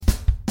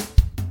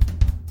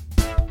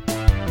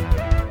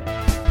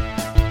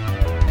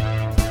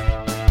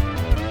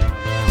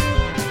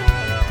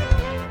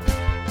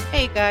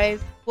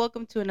guys.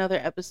 Welcome to another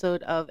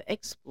episode of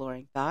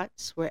Exploring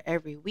Thoughts, where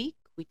every week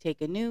we take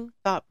a new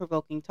thought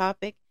provoking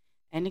topic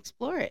and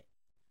explore it.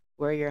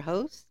 We're your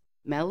hosts,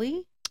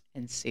 Melly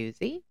and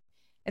Susie.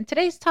 And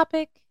today's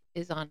topic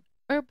is on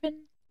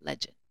urban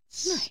legends.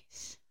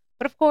 Nice.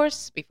 But of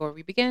course, before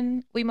we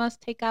begin, we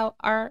must take out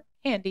our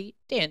handy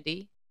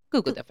dandy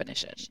Google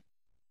definition.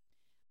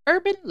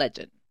 Urban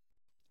legend.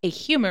 A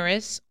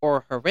humorous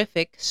or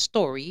horrific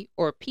story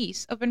or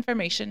piece of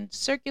information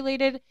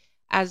circulated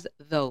as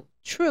though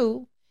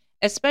true,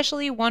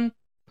 especially one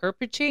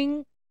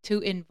perpetrating to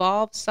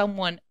involve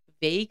someone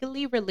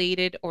vaguely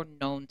related or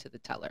known to the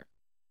teller.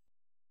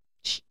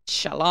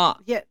 Shala.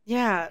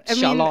 Yeah.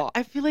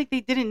 I feel like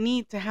they didn't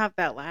need to have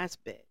that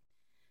last bit.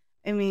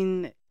 I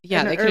mean,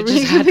 yeah, they could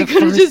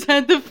have just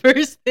had the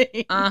first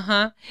thing.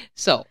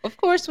 So, of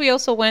course, we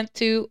also went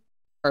to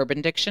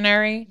Urban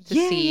Dictionary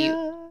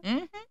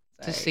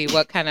to see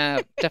what kind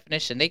of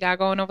definition they got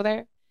going over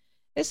there.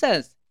 It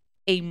says,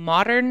 a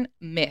modern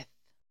myth,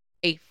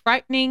 a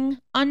frightening,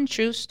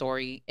 untrue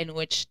story in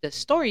which the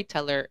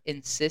storyteller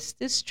insists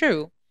is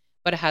true,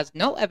 but has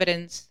no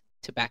evidence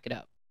to back it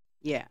up.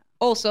 Yeah.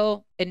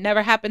 Also, it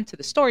never happened to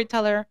the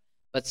storyteller,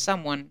 but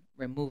someone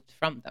removed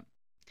from them.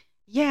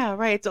 Yeah,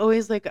 right. It's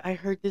always like, I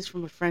heard this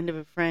from a friend of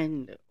a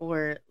friend,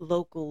 or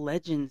local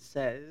legend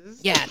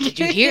says. Yeah, did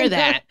you hear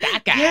that?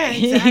 That guy. Yeah,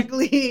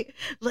 exactly.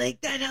 Like,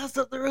 that house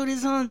up the road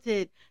is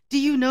haunted. Do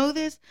you know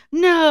this?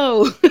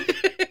 No.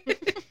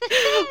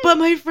 But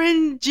my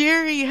friend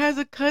Jerry has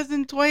a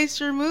cousin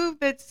twice removed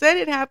that said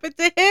it happened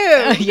to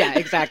him. Yeah,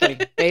 exactly.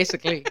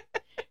 Basically.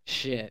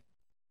 Shit.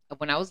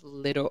 When I was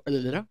little,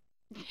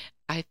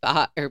 I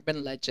thought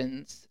urban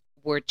legends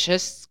were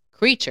just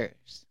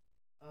creatures.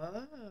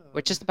 Oh.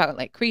 We're just about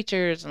like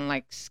creatures and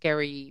like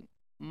scary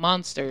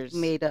monsters.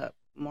 Made up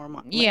more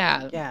monsters.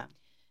 Yeah. Yeah.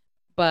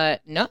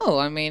 But no,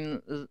 I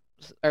mean,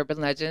 urban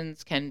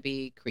legends can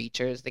be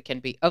creatures. They can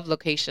be of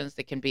locations.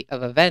 They can be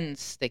of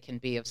events. They can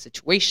be of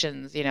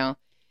situations, you know.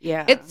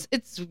 Yeah.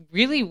 It's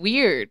really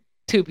weird,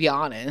 to be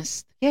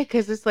honest. Yeah,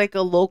 because it's like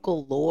a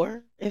local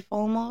lore, if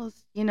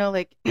almost, you know,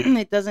 like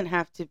it doesn't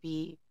have to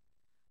be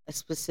a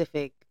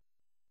specific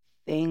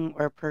thing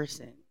or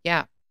person.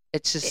 Yeah.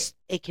 It's just...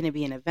 It can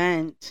be an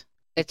event.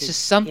 It's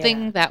just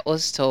something that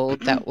was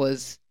told that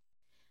was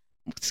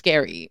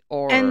scary,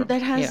 and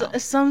that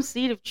has some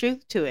seed of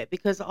truth to it,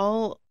 because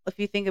if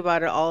you think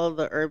about it, all of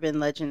the urban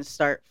legends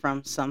start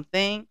from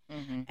something,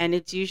 and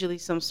it's usually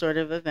some sort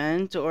of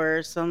event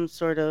or some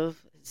sort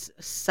of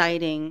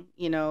sighting,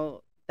 you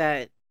know,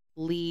 that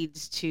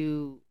leads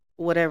to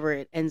whatever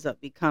it ends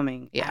up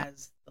becoming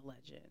as the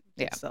legend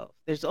itself.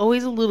 There's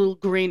always a little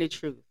grain of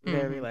truth with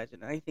every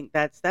legend. I think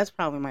that's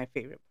probably my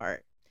favorite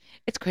part.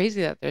 It's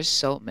crazy that there's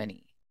so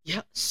many.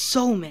 Yeah,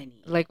 so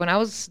many. Like, when I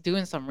was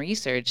doing some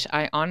research,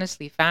 I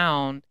honestly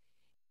found,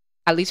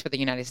 at least for the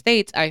United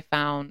States, I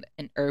found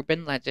an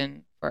urban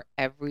legend for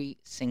every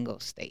single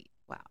state.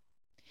 Wow.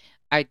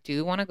 I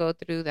do want to go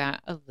through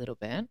that a little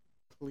bit.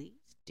 Please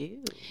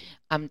do.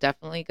 I'm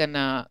definitely going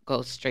to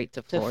go straight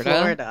to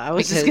Florida. I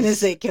was just going to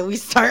say, can we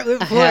start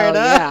with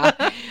Florida?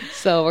 Yeah.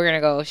 So we're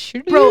going to go.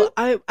 Bro,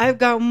 I've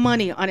got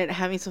money on it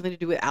having something to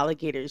do with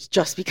alligators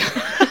just because.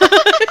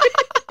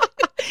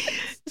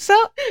 So,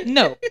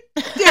 no.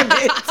 Damn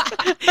it.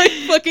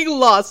 I fucking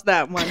lost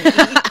that money.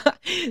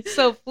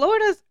 So,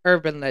 Florida's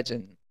urban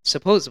legend,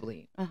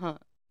 supposedly,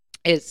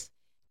 is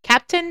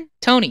Captain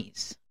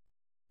Tony's.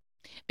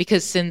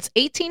 Because since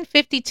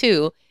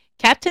 1852,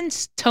 Captain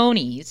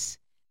Tony's,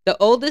 the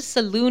oldest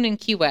saloon in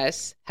Key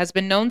West, has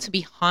been known to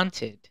be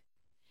haunted.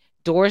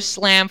 Doors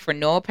slam for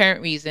no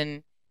apparent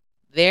reason.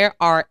 There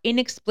are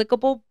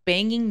inexplicable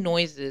banging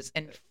noises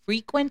and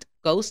frequent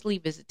ghostly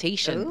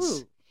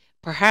visitations. Ooh.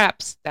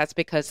 Perhaps that's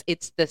because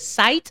it's the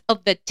site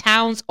of the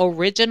town's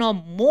original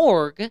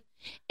morgue,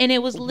 and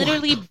it was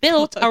literally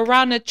built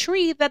around a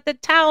tree that the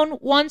town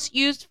once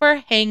used for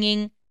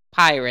hanging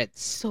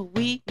pirates. So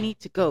we need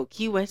to go.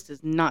 Key West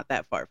is not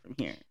that far from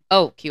here.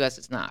 Oh, Key West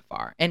is not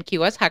far. And Key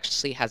West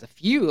actually has a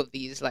few of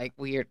these like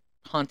weird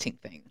haunting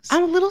things.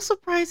 I'm a little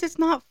surprised it's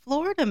not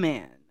Florida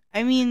Man.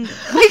 I mean,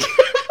 like...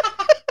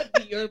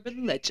 The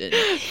urban legend.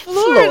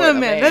 Florida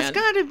man. That's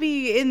got to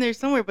be in there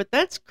somewhere, but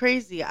that's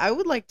crazy. I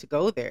would like to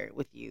go there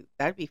with you.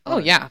 That'd be fun. Oh,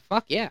 yeah.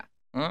 Fuck yeah.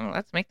 Well,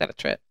 let's make that a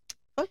trip.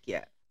 Fuck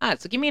yeah. All right,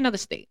 so give me another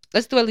state.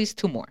 Let's do at least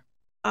two more.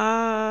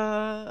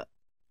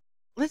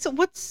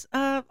 What's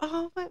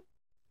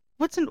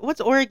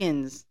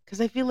Oregon's? Because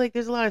I feel like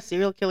there's a lot of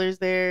serial killers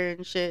there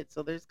and shit,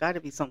 so there's got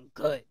to be something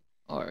good.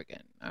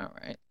 Oregon. All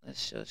right.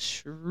 Let's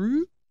just...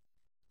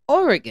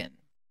 Oregon.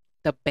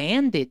 The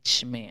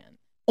Bandage Man.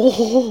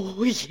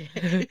 Oh,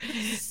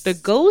 yes. The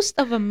ghost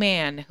of a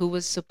man who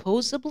was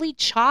supposedly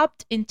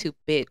chopped into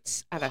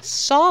bits at a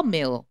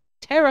sawmill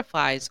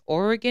terrifies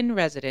Oregon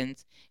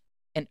residents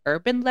and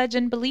urban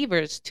legend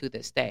believers to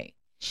this day.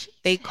 Jesus.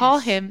 They call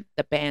him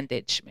the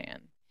Bandage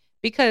Man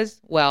because,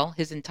 well,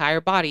 his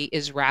entire body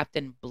is wrapped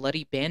in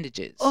bloody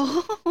bandages.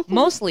 Oh.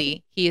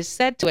 Mostly, he is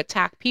said to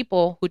attack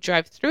people who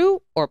drive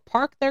through or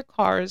park their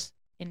cars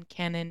in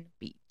Cannon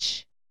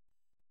Beach.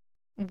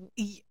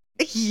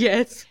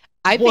 Yes.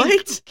 I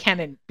think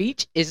Cannon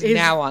Beach is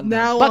now on the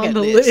bucket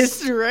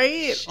list,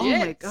 right? Shit. Oh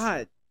my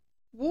God.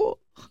 Whoa.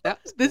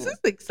 This is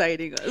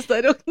exciting us.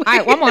 I don't All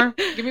right, one more.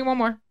 Give me one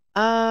more.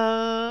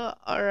 All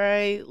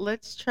right.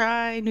 Let's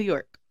try New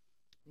York.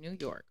 New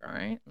York. All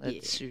right.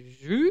 Let's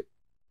see.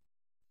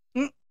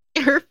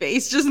 Her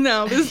face just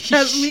now. This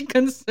has me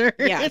concerned.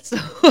 Yeah. So,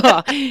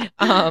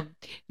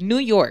 New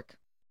York.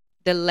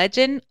 The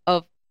legend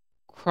of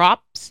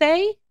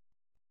Cropsey?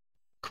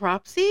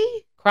 Cropsey?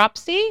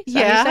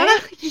 Yeah.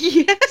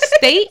 Yes.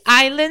 State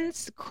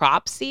Island's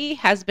Cropsey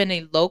has been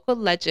a local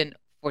legend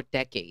for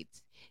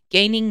decades,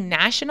 gaining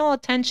national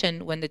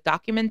attention when the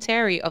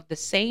documentary of the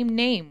same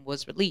name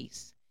was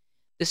released.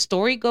 The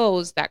story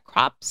goes that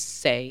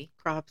Cropsey.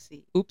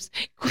 Oops.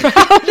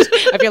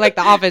 I feel like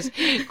The Office.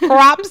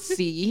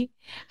 Cropsey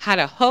had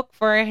a hook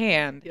for a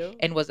hand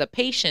and was a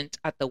patient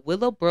at the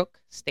Willowbrook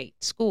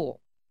State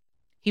School.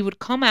 He would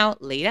come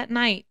out late at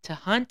night to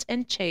hunt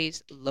and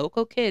chase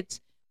local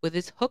kids with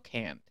his hook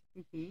hand.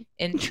 Mm-hmm.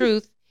 In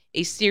truth,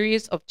 a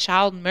series of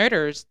child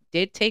murders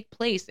did take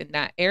place in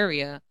that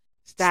area,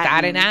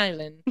 Staten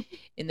Island,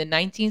 in the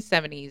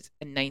 1970s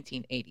and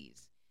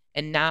 1980s.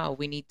 And now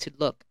we need to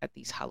look at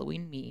these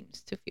Halloween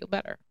memes to feel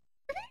better.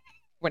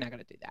 We're not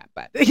going to do that,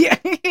 but... Yeah.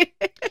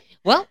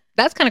 Well,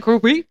 that's kind of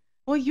creepy.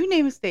 Well, you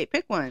name a state.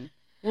 Pick one.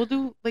 We'll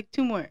do like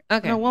two more.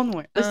 Okay. No, one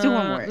more. Let's do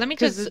one more. Let me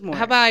just...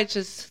 How about I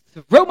just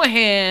throw my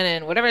hand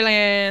and whatever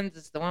lands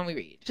is the one we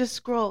read? Just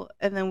scroll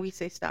and then we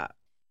say stop.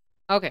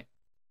 Okay.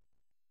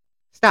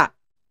 Stop.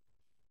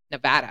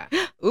 Nevada.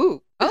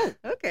 Ooh. Oh,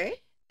 okay.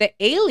 The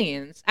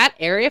aliens at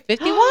Area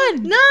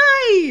 51.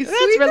 Nice.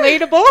 That's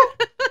relatable.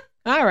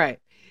 All right.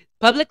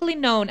 Publicly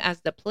known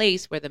as the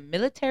place where the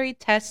military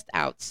tests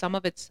out some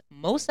of its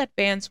most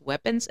advanced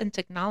weapons and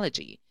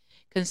technology,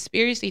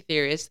 conspiracy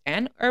theorists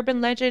and urban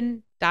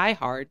legend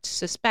diehards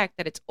suspect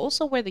that it's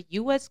also where the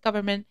U.S.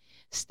 government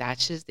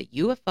stashes the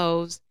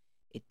UFOs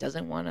it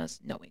doesn't want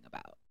us knowing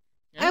about.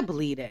 Yeah? I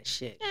believe that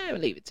shit. Yeah, I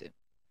believe it too.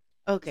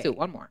 Okay. Let's do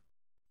one more.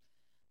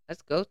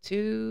 Let's go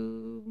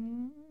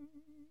to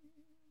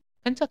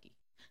Kentucky.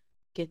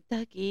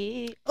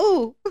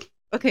 Oh,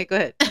 okay, go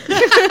ahead.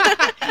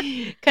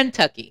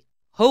 Kentucky.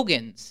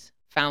 Hogan's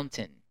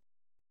Fountain.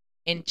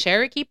 In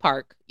Cherokee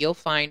Park, you'll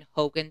find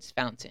Hogan's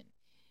Fountain,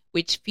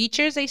 which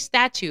features a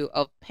statue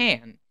of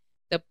Pan,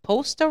 the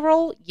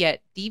posterol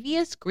yet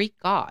devious Greek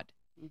god.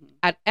 Mm-hmm.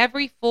 At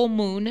every full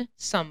moon,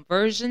 some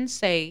versions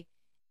say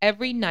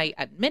every night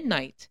at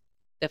midnight,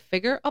 the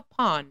figure of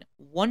Pan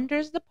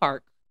wanders the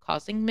park,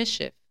 causing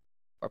mischief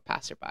for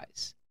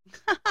passerbys.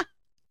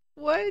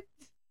 What?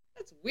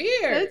 That's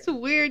weird. That's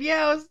weird.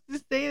 Yeah, I was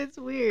just saying it's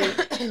weird.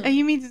 And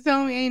you mean to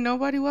tell me ain't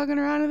nobody walking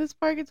around in this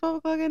park at 12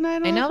 o'clock at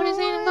night? Ain't nobody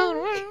seen them going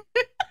around.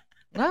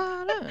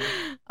 No.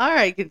 All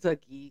right,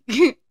 Kentucky.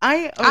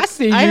 I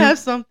see you. I have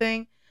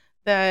something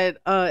that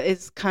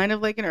is kind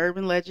of like an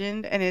urban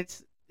legend, and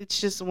it's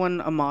just a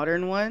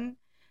modern one,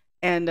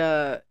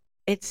 and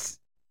it's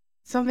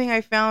something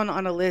I found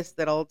on a list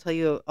that I'll tell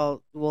you.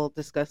 We'll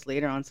discuss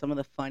later on some of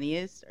the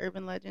funniest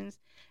urban legends,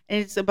 and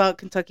it's about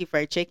Kentucky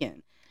Fried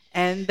Chicken.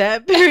 And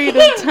that period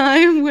of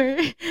time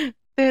where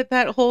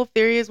that whole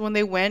theory is when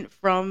they went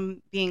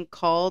from being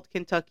called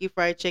Kentucky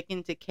Fried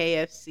Chicken to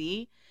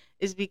KFC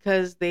is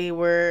because they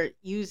were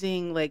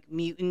using like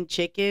mutant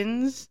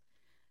chickens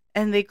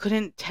and they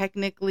couldn't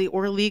technically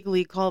or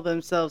legally call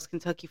themselves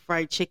Kentucky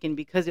Fried Chicken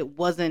because it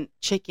wasn't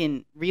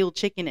real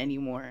chicken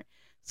anymore.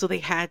 So they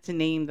had to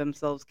name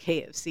themselves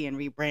KFC and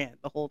rebrand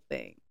the whole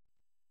thing.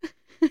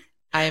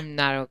 I am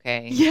not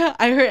okay. Yeah,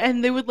 I heard,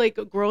 and they would like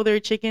grow their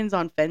chickens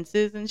on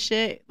fences and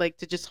shit, like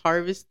to just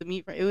harvest the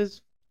meat. It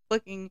was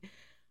fucking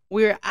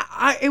weird.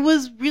 It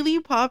was really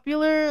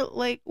popular,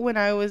 like when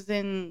I was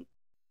in,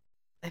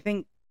 I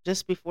think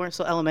just before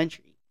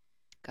elementary.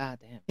 God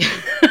damn,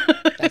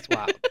 that's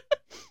wild.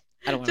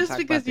 I don't want to talk about this just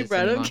because you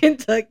brought anymore. up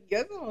Kentucky.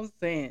 That's what I'm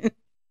saying.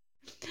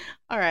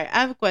 All right, I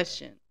have a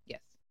question.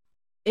 Yes.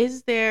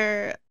 Is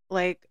there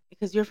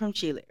because you're from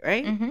Chile,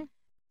 right? Mm-hmm.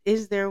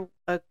 Is there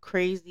a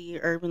crazy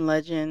urban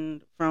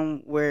legend from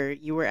where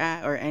you were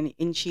at or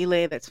in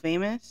Chile that's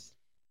famous?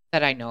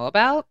 That I know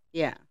about?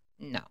 Yeah.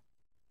 No.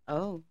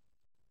 Oh.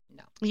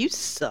 No. You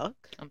suck.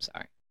 I'm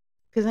sorry.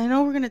 Because I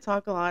know we're going to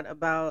talk a lot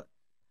about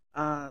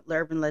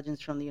urban legends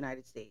from the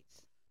United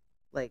States.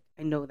 Like,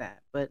 I know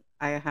that. But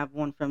I have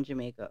one from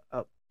Jamaica,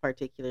 a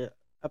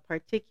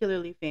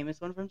particularly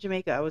famous one from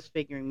Jamaica. I was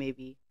figuring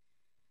maybe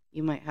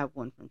you might have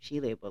one from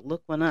Chile, but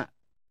look one up.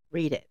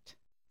 Read it.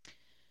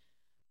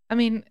 I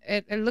mean,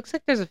 it looks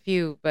like there's a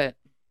few, but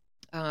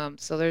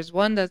so there's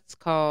one that's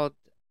called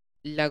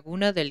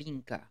Laguna del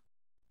Inca.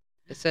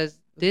 It says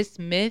this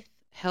myth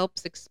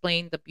helps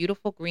explain the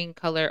beautiful green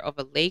color of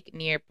a lake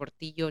near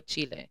Portillo,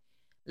 Chile.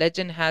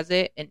 Legend has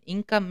it an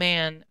Inca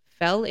man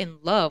fell in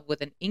love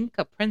with an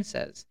Inca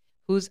princess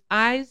whose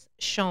eyes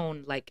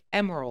shone like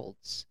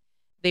emeralds.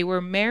 They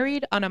were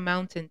married on a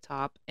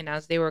mountaintop, and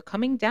as they were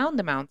coming down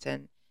the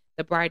mountain,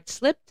 the bride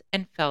slipped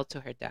and fell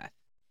to her death.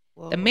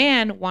 Whoa. The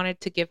man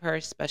wanted to give her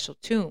a special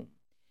tomb,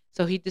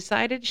 so he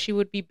decided she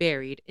would be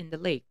buried in the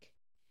lake.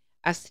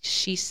 As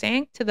she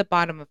sank to the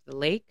bottom of the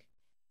lake,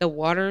 the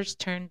waters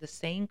turned the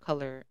same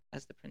color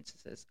as the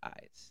princess's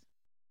eyes.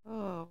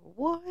 Oh,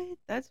 what?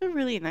 That's a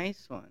really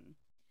nice one.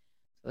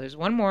 So there's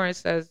one more. It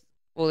says,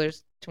 well,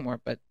 there's two more,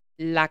 but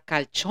La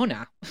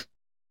Calchona.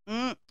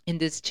 In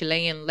this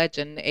Chilean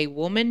legend, a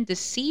woman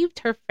deceived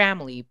her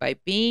family by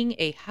being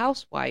a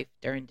housewife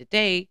during the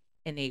day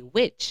and a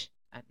witch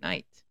at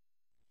night.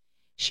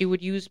 She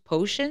would use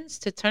potions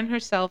to turn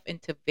herself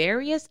into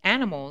various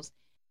animals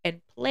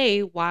and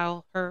play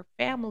while her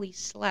family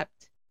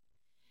slept.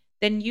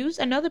 Then use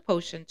another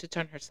potion to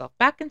turn herself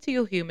back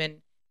into a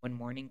human when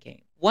morning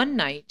came. One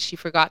night, she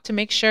forgot to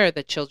make sure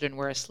the children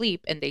were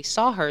asleep and they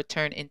saw her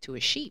turn into a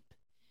sheep.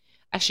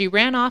 As she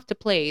ran off to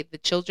play, the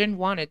children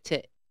wanted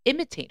to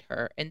imitate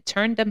her and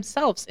turn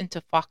themselves into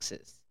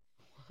foxes.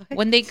 What?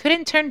 When they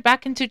couldn't turn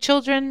back into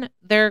children,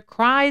 their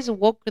cries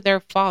woke their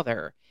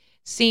father.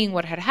 Seeing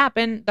what had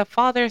happened, the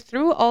father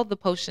threw all the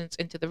potions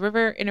into the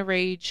river in a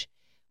rage.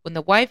 When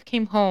the wife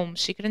came home,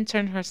 she couldn't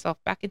turn herself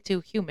back into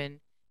a human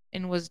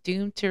and was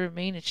doomed to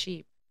remain a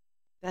sheep.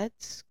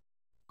 That's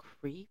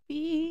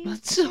creepy.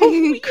 That's so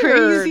weird.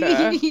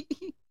 Crazy.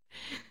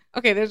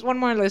 Okay, there's one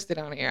more listed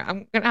on here.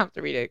 I'm going to have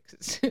to read it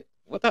because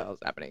what the hell is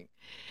happening?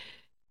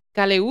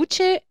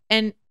 Caleuche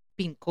and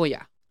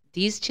Pincoya.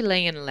 These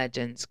Chilean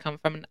legends come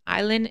from an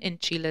island in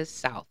Chile's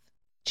south,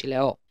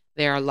 Chileo.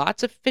 There are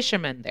lots of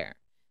fishermen there,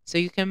 so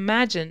you can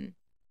imagine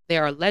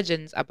there are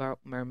legends about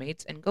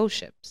mermaids and ghost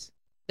ships.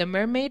 The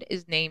mermaid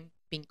is named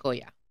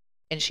Pincoya,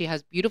 and she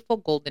has beautiful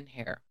golden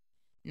hair.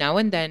 Now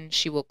and then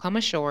she will come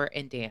ashore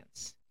and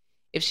dance.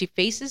 If she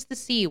faces the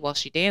sea while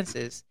she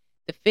dances,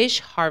 the fish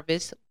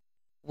harvest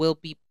will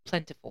be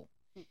plentiful.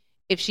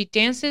 If she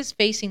dances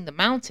facing the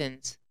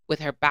mountains with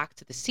her back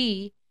to the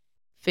sea,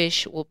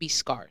 fish will be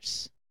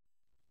scarce.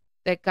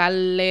 The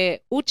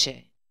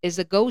Caleuche is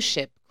a ghost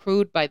ship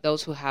crewed by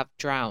those who have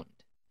drowned.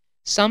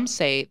 Some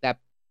say that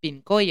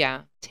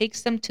Pincoya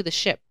takes them to the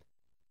ship.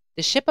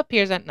 The ship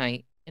appears at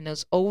night and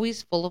is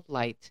always full of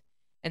light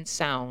and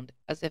sound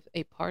as if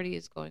a party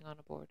is going on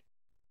aboard.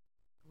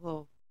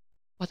 Whoa.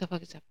 What the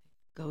fuck is happening?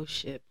 Ghost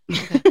ship.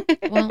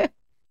 Okay. Well,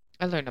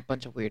 I learned a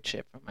bunch of weird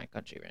shit from my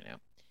country right now.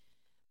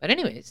 But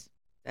anyways.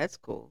 That's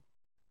cool.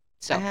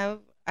 So, I have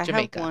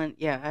one.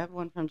 Yeah, I have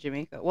one from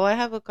Jamaica. Well, I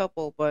have a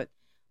couple, but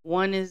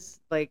one is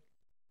like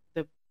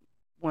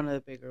one of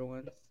the bigger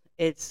ones.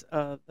 It's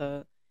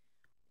the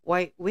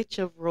White Witch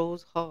of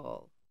Rose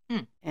Hall,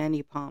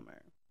 Annie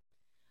Palmer.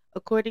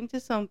 According to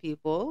some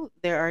people,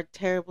 there are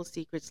terrible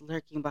secrets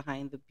lurking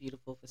behind the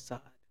beautiful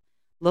facade.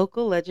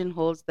 Local legend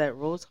holds that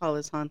Rose Hall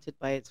is haunted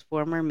by its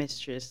former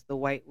mistress, the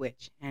White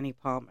Witch, Annie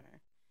Palmer.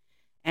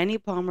 Annie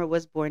Palmer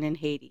was born in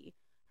Haiti.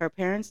 Her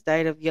parents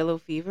died of yellow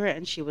fever,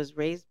 and she was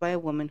raised by a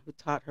woman who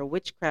taught her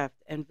witchcraft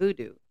and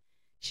voodoo.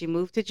 She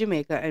moved to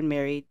Jamaica and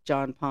married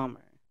John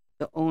Palmer,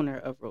 the owner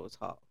of Rose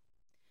Hall.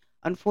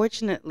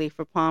 Unfortunately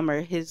for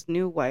Palmer, his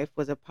new wife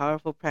was a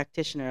powerful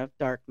practitioner of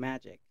dark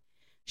magic.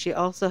 She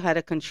also had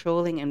a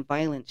controlling and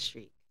violent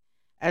streak.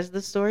 As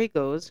the story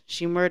goes,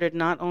 she murdered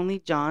not only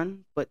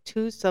John, but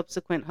 2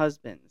 subsequent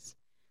husbands.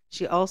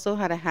 She also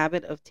had a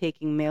habit of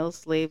taking male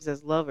slaves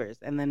as lovers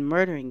and then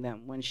murdering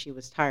them when she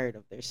was tired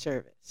of their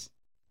service.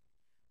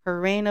 Her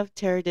reign of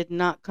terror did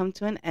not come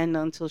to an end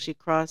until she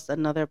crossed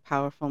another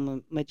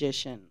powerful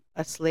magician,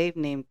 a slave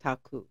named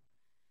Taku.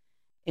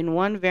 In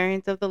one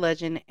variant of the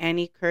legend,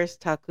 Annie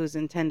cursed Taku's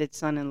intended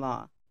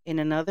son-in-law. In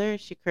another,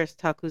 she cursed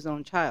Taku's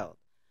own child.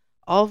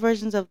 All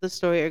versions of the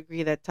story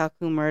agree that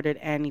Taku murdered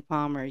Annie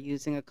Palmer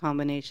using a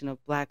combination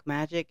of black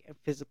magic and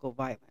physical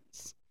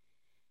violence.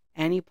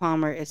 Annie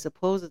Palmer is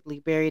supposedly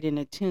buried in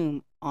a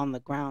tomb on the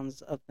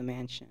grounds of the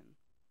mansion.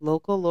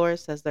 Local lore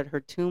says that her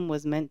tomb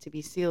was meant to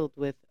be sealed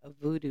with a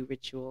voodoo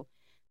ritual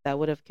that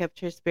would have kept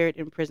her spirit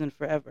in prison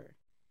forever.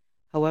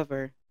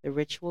 However, the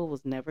ritual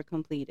was never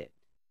completed,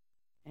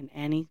 and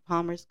Annie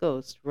Palmer's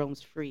ghost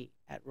roams free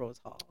at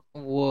Rose Hall.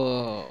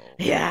 Whoa.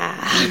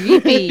 Yeah.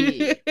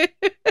 Creepy.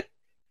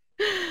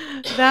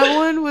 That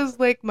one was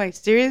like my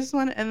serious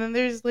one, and then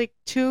there's like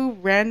 2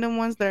 random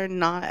ones that are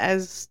not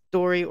as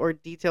story or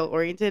detail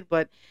oriented,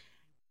 but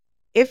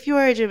if you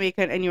are a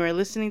Jamaican and you are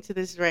listening to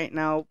this right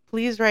now,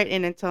 please write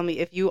in and tell me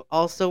if you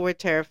also were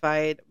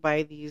terrified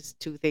by these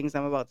 2 things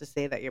I'm about to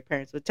say that your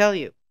parents would tell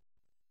you.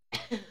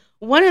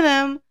 One of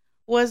them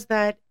was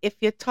that if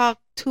you talk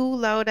too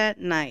loud at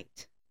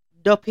night,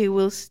 Duppy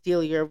will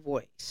steal your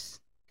voice.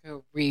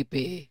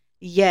 Creepy.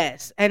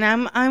 Yes, and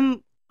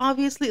I'm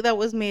obviously that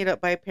was made up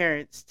by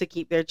parents to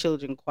keep their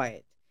children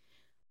quiet.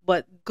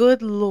 But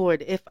good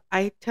Lord, if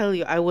I tell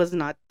you I was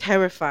not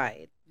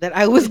terrified that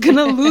I was going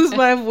to lose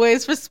my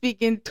voice for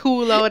speaking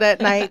too loud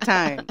at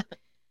nighttime.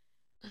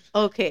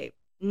 Okay,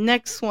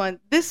 next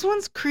one. This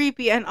one's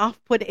creepy and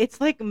off-putting.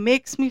 It's like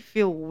makes me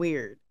feel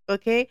weird,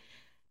 okay?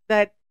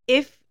 That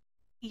if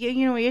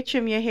you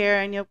trim your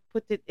hair and you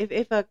put it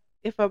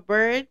if a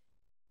bird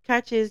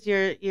catches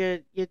your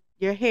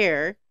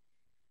hair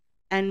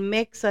and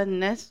makes a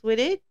nest with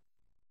it,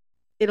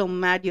 it'll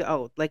mad you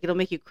out. Like it'll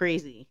make you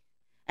crazy.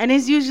 And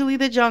it's usually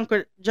the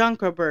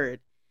jonker bird.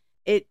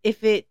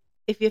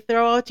 If if you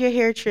throw out your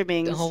hair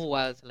trimmings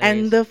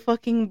and the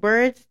fucking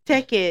birds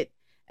take it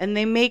and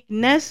they make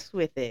nests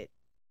with it,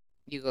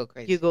 you go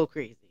crazy. You go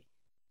crazy.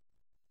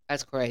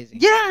 That's crazy.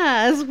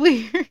 Yeah, it's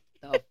weird.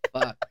 The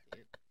fuck,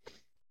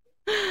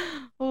 dude.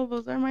 Well,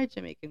 those are my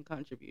Jamaican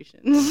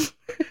contributions.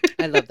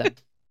 I love them.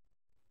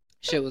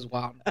 Shit was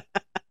wild.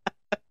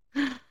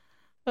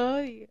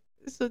 Oh yeah.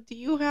 So do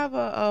you have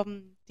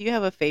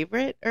a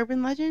favorite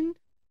urban legend?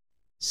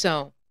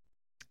 So,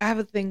 I have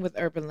a thing with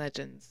urban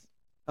legends.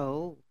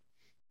 Oh.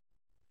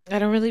 I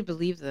don't really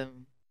believe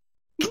them.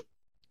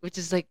 Which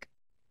is like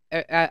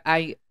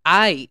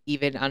I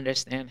even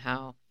understand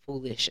how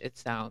foolish it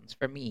sounds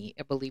for me,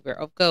 a believer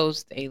of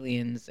ghosts,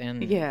 aliens,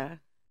 and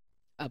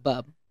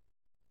above.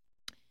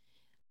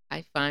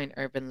 I find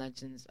urban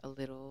legends a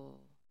little,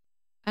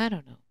 I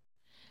don't know.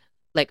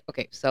 Like,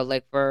 okay, so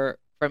like for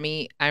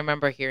me, I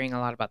remember hearing a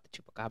lot about the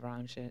chupacabra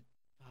and shit.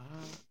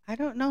 I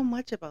don't know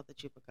much about the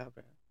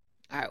chupacabra.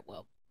 All right,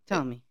 well,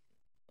 tell me.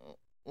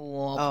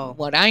 Well,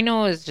 what I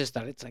know is just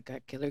that it's like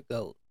a killer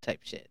goat type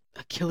shit.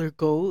 A killer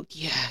goat?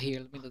 Yeah, here,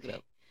 let me look it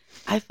up.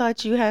 I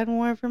thought you had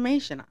more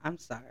information. I'm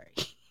sorry.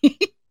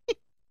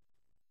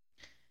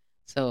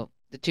 So,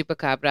 the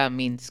chupacabra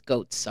means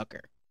goat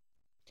sucker.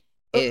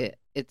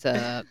 It's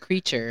a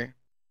creature.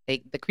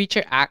 The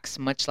creature acts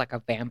much like a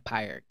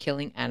vampire,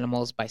 killing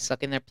animals by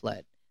sucking their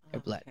blood.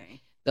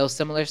 Okay. Though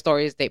similar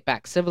stories date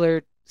back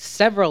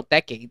several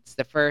decades,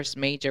 the first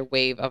major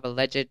wave of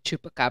alleged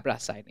chupacabra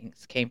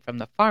sightings came from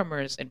the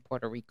farmers in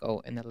Puerto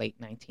Rico in the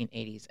late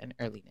 1980s and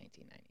early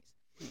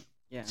 1990s.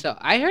 Yeah. So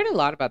I heard a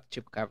lot about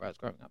the chupacabra when I was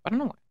growing up. I don't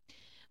know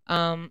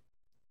why.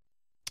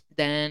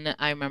 Then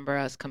I remember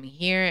us coming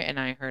here and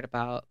I heard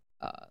about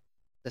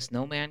the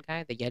snowman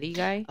guy, the Yeti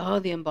guy. Oh,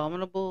 the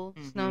abominable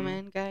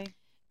snowman guy.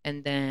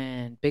 And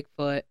then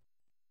Bigfoot.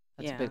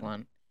 That's a big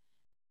one.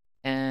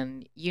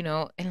 And,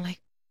 and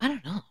like, I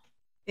don't know.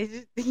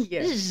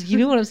 You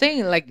know what I'm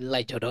saying? Like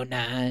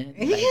Llorona,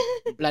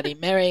 like Bloody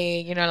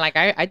Mary. Like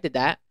I did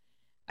that.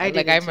 I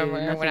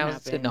remember when I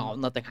was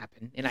nothing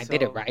happened, and I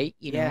did it right.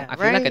 I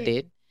feel like I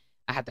did.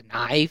 I had the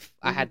knife.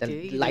 I had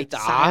the lights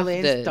off,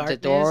 the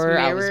door.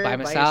 I was by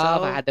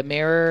myself. I had the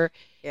mirror.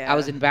 Yeah. I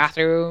was in the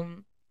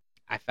bathroom.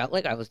 I felt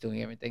like I was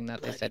doing everything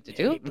that they said to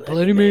do.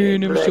 Bloody Mary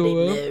never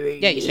show up.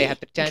 Yeah, you say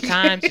it 10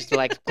 times just to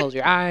like close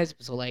your eyes.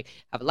 So like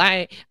have a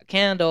light, a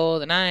candle,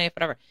 the knife,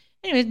 whatever.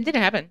 Anyways, it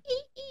didn't happen.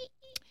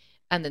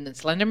 And then the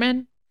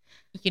Slenderman,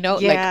 like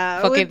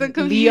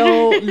fucking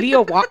Leo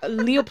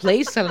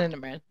plays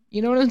Slenderman.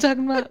 You know what I'm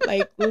talking about?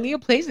 Like Leo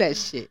plays that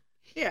shit.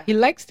 Yeah, he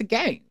likes the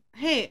game.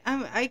 Hey,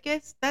 I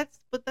guess that's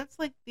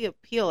like the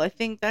appeal. I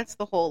think that's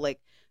the whole like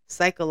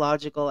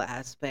psychological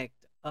aspect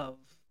of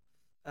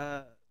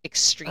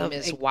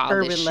extremist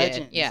wild shit.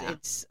 Legends. Yeah,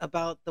 it's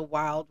about the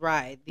wild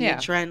ride, the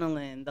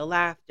adrenaline, the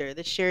laughter,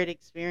 the shared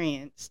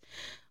experience.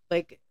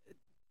 Like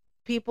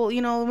people,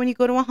 when you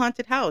go to a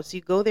haunted house,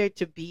 you go there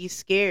to be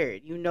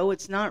scared.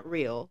 It's not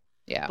real.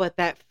 Yeah. But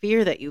that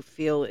fear that you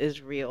feel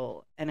is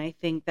real. And I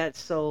think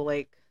that's so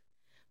like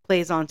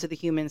plays onto the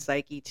human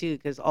psyche too,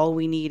 because all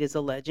we need is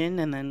a legend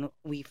and then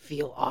we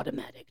feel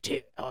automatic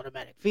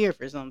fear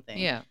for something.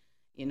 Yeah.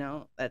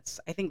 I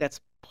think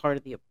that's part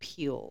of the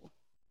appeal.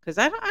 Because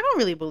I don't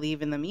really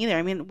believe in them either.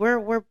 I mean,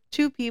 we're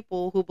two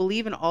people who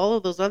believe in all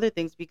of those other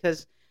things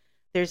because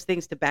there's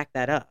things to back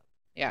that up.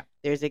 Yeah.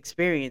 There's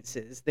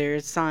experiences,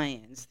 there's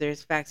science,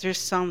 there's facts, there's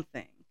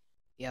something.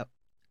 Yep.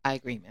 I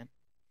agree, man.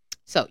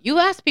 So you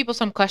asked people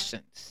some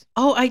questions.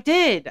 Oh, I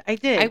did.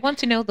 I want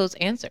to know those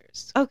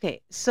answers.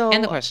 Okay. So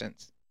and the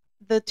questions.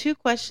 The two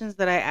questions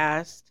that I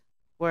asked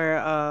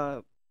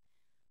were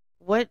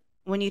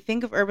when you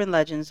think of urban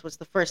legends, what's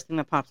the first thing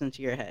that pops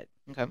into your head?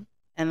 Okay.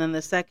 And then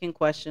the second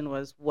question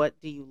was, what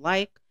do you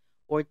like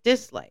or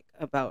dislike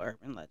about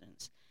urban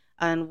legends?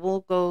 And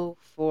we'll go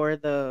for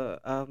the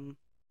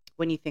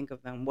when you think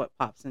of them, what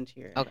pops into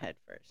your head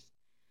first?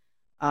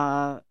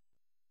 I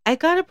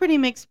got a pretty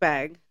mixed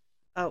bag.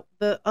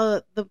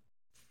 The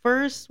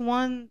first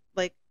one,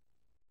 like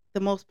the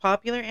most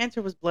popular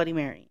answer was Bloody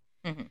Mary.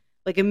 Mm-hmm.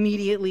 Like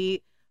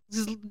immediately,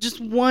 just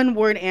one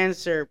word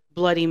answer,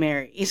 Bloody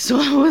Mary. So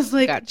I was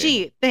like, gotcha.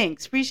 Gee,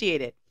 thanks,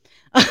 appreciate it.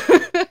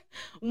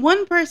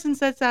 One person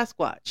said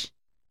Sasquatch.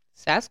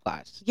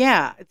 Sasquatch?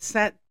 Yeah, it's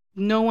that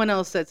no one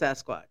else said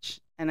Sasquatch.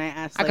 And I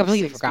asked, I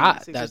completely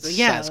forgot that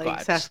Sasquatch.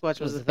 Like,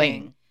 Sasquatch was the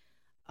thing.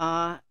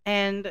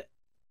 And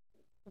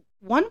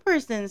one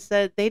person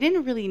said they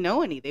didn't really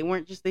know any. They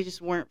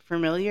just weren't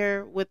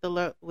familiar with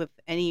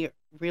any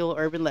real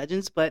urban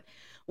legends. But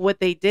what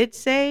they did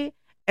say,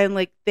 and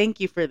like, thank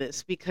you for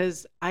this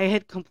because I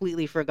had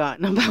completely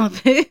forgotten about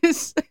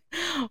this,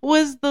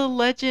 was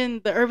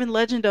the urban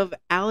legend of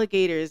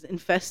alligators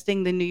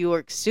infesting the New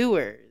York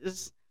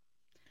sewers.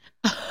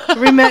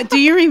 Do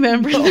you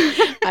remember? No,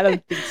 I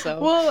don't think so.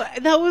 Well,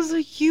 that was a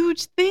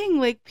huge thing.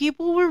 Like,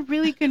 people were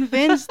really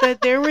convinced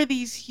that there were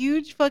these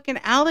huge fucking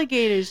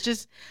alligators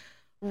just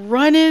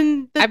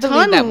running the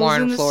tunnels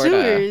in the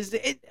sewers.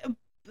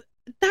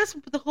 That's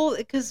the whole,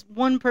 because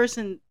one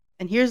person,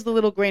 and here's the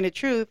little grain of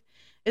truth,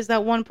 is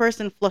that one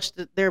person flushed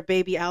their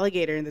baby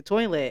alligator in the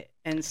toilet,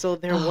 and so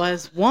there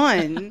was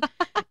one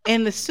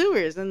in the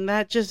sewers, and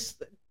that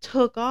just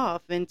took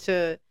off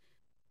into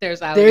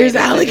there's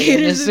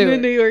alligators in the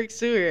New York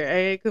sewer.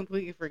 I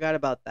completely forgot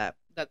about that.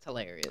 That's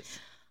hilarious.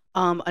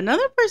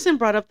 Another person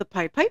brought up the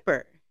Pied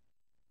Piper.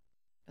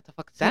 What the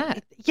fuck is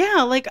that?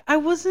 Yeah, like I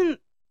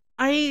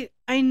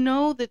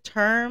know the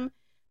term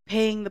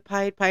paying the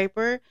Pied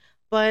Piper,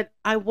 but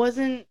I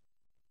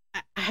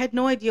had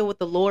no idea what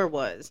the lore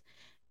was.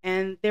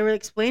 And they were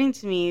explaining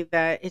to me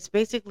that it's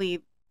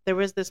basically, there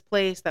was this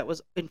place that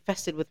was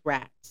infested with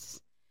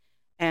rats.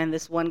 And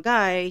this one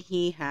guy,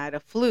 he had a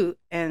flute,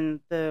 and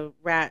the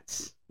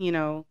rats,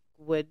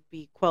 would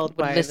be quelled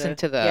by listen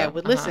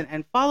would listen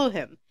and follow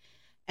him.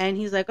 And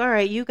he's like, all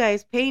right, you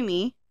guys pay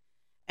me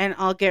and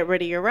I'll get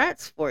rid of your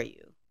rats for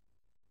you.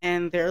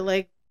 And they're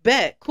like,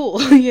 bet, cool,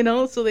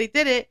 so they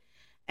did it.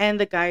 And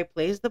the guy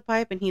plays the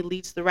pipe and he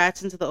leads the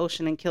rats into the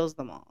ocean and kills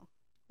them all.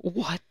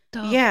 What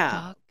the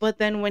fuck? But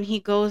then when he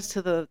goes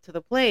to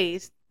the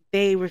place,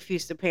 they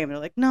refuse to pay him. They're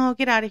like, no,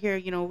 get out of here.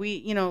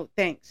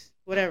 Thanks,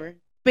 whatever.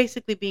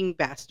 Basically being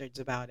bastards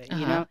about it,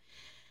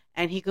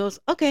 And he goes,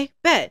 okay,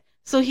 bet.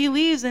 So he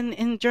leaves,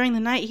 and during the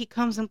night he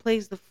comes and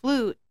plays the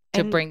flute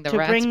to bring the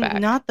rats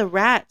back. Not the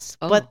rats,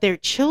 but their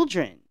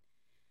children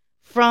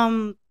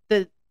from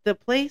the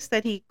place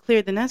that he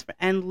cleared the nest for,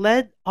 and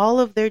led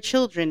all of their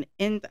children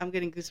in. I'm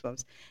getting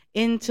goosebumps,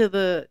 into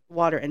the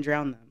water and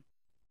drowned them.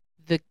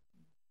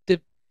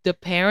 The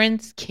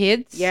parents'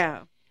 kids?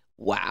 Yeah.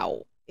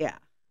 Wow. Yeah.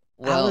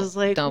 Well, I was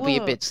like, don't whoa. be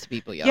a bitch to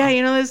people, y'all. Yeah,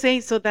 you know what I'm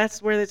saying? So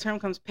that's where the term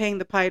comes, paying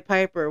the Pied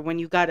Piper, when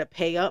you got to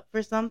pay up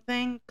for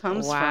something,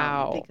 comes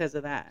from because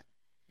of that.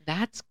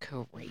 That's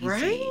crazy.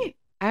 Right?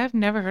 I've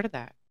never heard of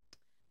that.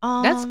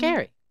 That's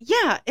scary.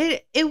 Yeah,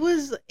 it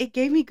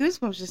gave me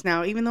goosebumps just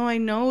now, even though I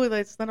know that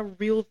it's not a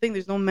real thing.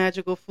 There's no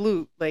magical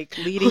flute like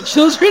leading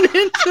children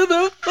into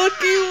the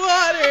fucking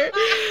water.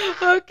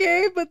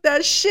 Okay, but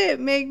that shit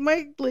made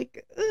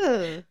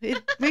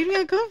it made me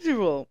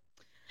uncomfortable.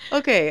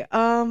 Okay,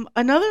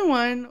 another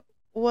one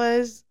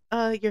was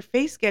your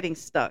face getting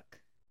stuck.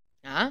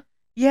 Huh?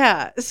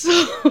 Yeah, so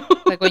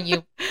like when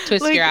you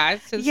twist your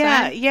eyes to the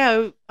side?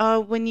 Yeah.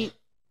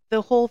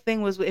 The whole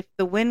thing was, if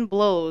the wind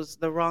blows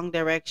the wrong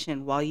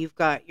direction while you've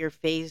got your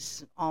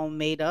face all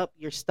made up,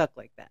 you're stuck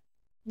like that.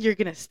 You're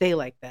gonna stay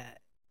like that.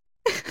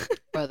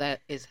 Bro, that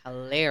is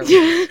hilarious.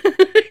 Yeah.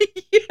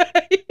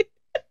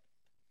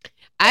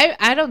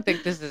 I don't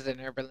think this is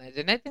an urban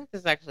legend. I think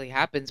this actually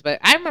happens. But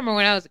I remember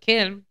when I was a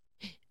kid,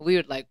 we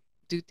would like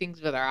do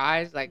things with our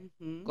eyes, like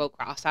go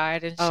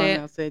cross-eyed and shit.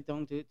 Oh, no, say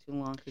don't do it too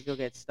long because you'll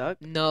get stuck.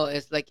 No,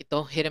 it's like,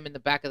 don't hit them in the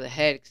back of the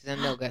head because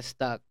then they'll get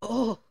stuck.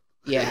 Oh,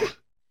 yeah.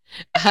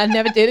 I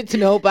never did it to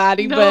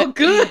nobody, but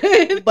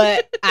good.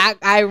 But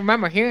I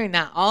remember hearing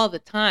that all the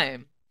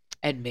time.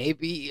 And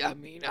maybe, I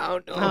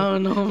don't know. I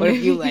don't know. What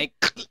if you like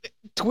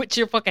twitch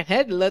your fucking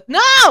head and look?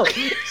 No,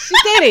 she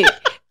did it.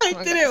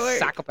 I didn't work.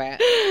 Psychopath.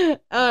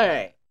 All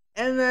right,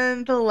 and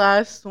then the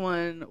last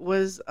one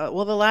was the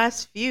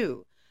last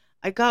few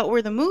I got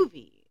were the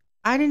movie.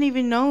 I didn't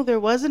even know there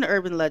was an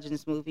urban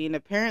legends movie, and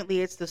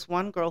apparently it's this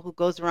one girl who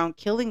goes around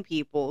killing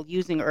people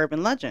using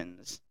urban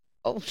legends.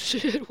 Oh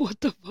shit, what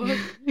the fuck?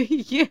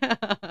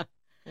 Yeah.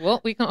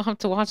 Well, we gonna have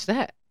to watch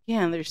that.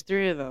 Yeah, and there's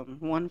 3 of them.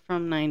 One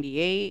from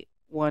 98,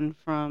 one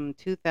from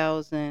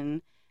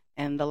 2000,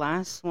 and the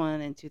last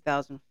one in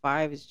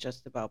 2005 is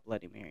just about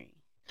Bloody Mary.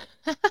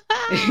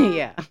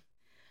 Yeah.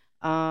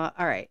 All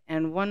right,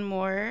 and one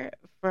more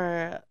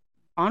for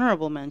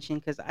honorable mention,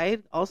 because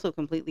I'd also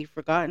completely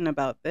forgotten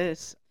about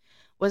this,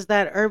 was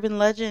that urban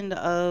legend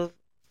of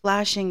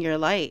flashing your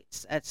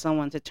lights at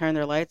someone to turn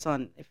their lights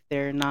on if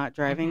they're not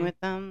driving with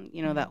them.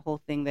 That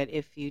whole thing that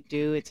if you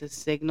do, it's a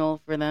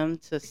signal for them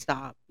to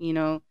stop,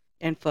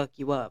 and fuck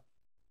you up.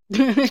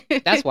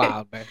 That's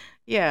wild, man.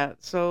 Yeah,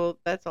 so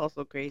that's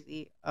also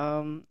crazy.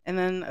 And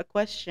then a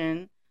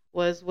question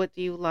was, what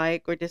do you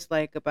like or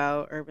dislike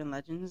about urban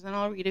legends? And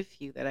I'll read a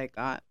few that I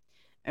got.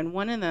 And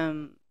one of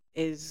them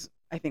is,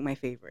 I think, my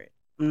favorite.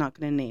 I'm not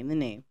going to name the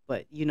name,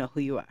 but you know who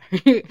you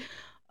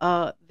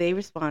are. They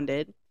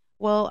responded,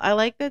 well, I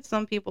like that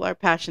some people are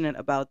passionate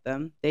about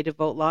them. They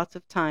devote lots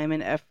of time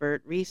and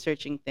effort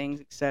researching things,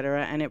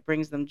 etc., and it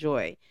brings them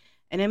joy.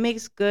 And it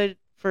makes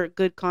for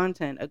good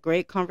content, a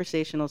great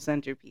conversational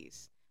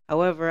centerpiece.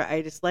 However,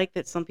 I dislike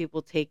that some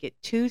people take it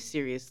too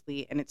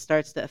seriously and it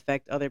starts to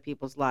affect other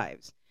people's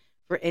lives.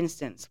 For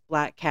instance,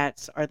 black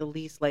cats are the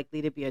least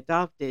likely to be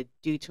adopted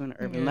due to an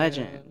urban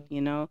legend,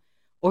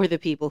 or the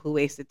people who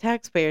wasted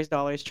taxpayers'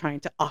 dollars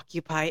trying to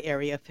occupy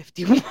Area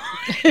 51.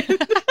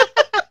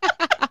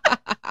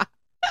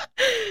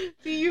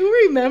 Do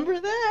you remember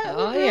that?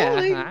 Oh,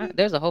 yeah.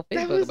 There's a whole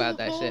Facebook about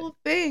that shit. That whole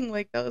thing.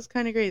 That was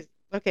kind of crazy.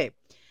 Okay.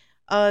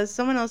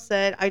 Someone else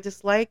said, I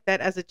dislike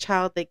that as a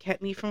child they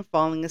kept me from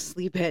falling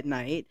asleep at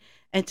night,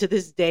 and to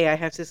this day I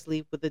have to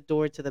sleep with the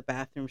door to the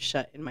bathroom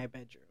shut in my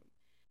bedroom.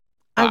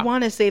 Wow. I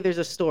want to say there's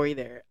a story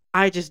there.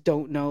 I just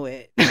don't know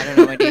it. I don't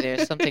know it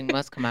either. Something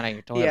must come out of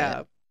your toilet.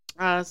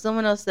 Yeah.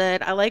 Someone else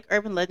said, I like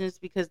urban legends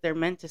because they're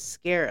meant to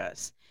scare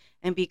us.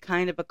 and be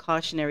kind of a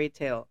cautionary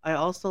tale. I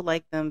also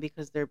like them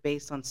because they're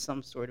based on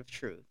some sort of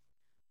truth,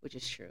 which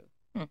is true.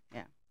 Yeah,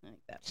 I like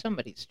that.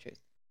 Somebody's truth.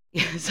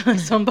 Yes,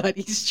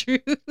 somebody's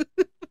truth.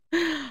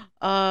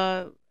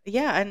 Yeah,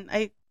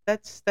 and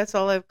that's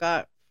all I've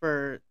got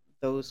for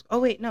those. Oh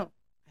wait, no,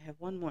 I have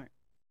one more.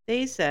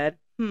 They said,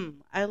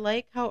 I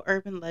like how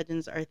urban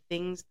legends are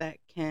things that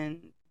can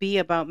be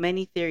about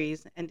many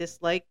theories and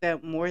dislike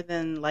that more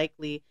than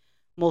likely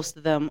most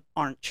of them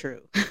aren't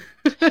true.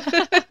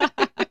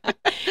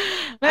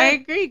 I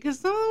agree, because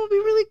some of them would be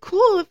really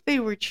cool if they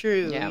were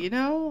true. Yeah. You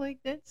know, like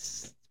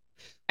that's.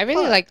 I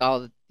really liked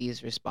all of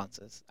these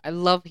responses. I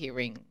love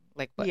hearing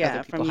what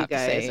other people have to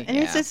say.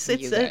 And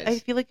I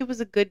feel like it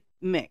was a good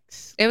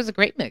mix. It was a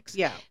great mix.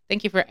 Yeah.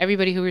 Thank you for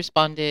everybody who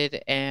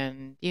responded,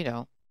 and we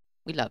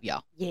love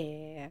y'all.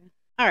 Yeah.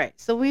 All right.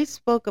 So we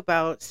spoke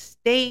about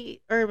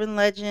state urban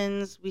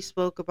legends. We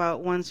spoke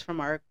about ones from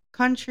our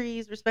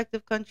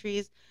respective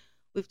countries.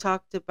 We've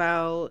talked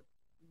about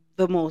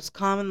the most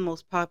common,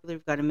 most popular.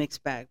 We've got a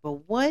mixed bag.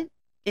 But what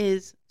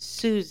is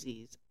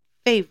Susie's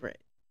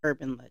favorite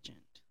urban legend?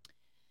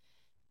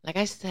 Like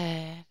I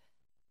said,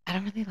 I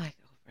don't really like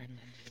urban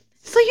legends.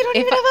 So you don't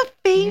even have a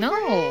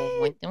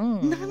favorite?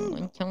 No.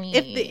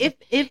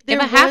 If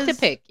I have to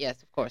pick,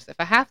 yes, of course. If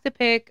I have to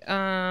pick,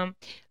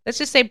 let's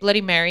just say Bloody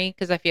Mary,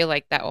 because I feel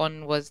like that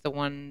one was the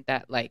one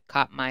that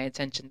caught my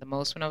attention the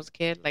most when I was a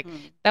kid.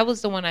 That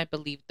was the one I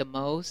believed the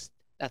most.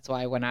 That's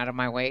why I went out of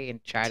my way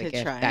and tried to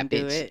get that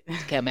bitch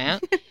to come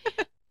out.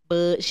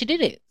 But she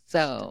did it.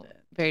 So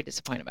very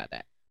disappointed about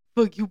that.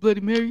 Fuck you,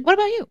 Bloody Mary. What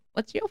about you?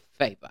 What's your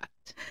favorite?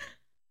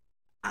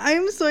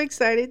 I'm so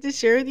excited to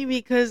share with you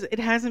because it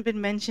hasn't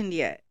been mentioned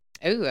yet.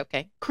 Oh,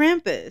 okay.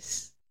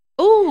 Krampus.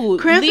 Oh,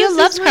 Krampus Leah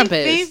loves is my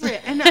Krampus.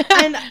 Favorite.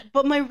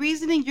 But my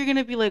reasoning, you're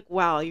gonna be like,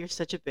 "Wow, you're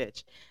such a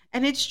bitch,"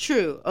 and it's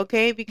true,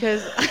 okay?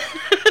 Because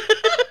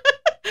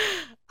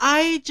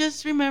I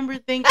just remember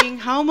thinking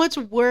how much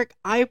work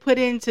I put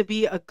in to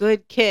be a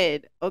good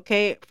kid,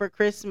 okay, for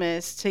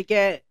Christmas, to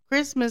get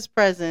Christmas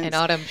presents and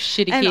all them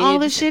shitty kids. And all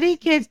the shitty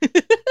kids.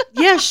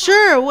 Yeah,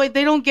 sure. Wait,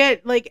 they don't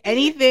get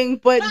anything,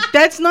 but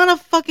that's not a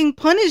fucking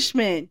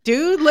punishment,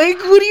 dude. What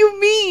do you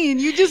mean?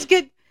 You just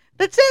get.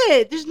 That's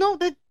it. There's no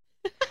that.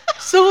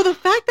 So the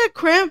fact that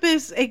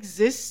Krampus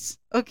exists,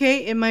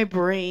 okay, in my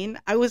brain,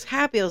 I was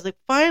happy. I was like,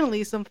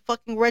 finally, some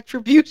fucking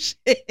retribution.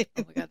 Oh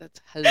my god,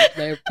 that's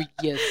hilarious.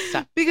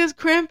 Because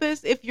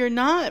Krampus, if you're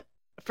not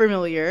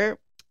familiar,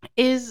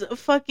 is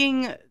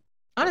fucking.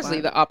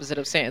 Honestly, the opposite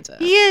of Santa.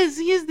 He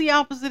is the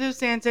opposite of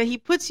Santa. He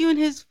puts you in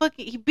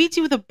he beats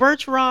you with a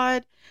birch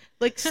rod,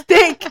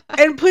 stick,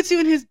 and puts you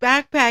in his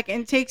backpack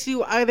and takes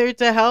you either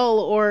to hell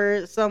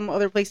or some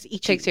other place to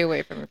eat you. Takes you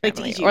away from your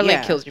family.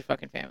 Or kills your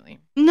fucking family.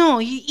 No,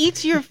 he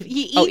eats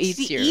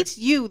eats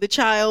you, the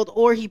child,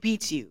 or he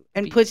beats you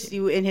and puts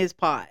you in his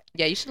pot.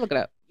 Yeah, you should look it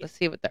up. Let's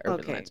see what the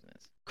urban legend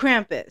is.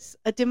 Krampus,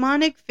 a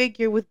demonic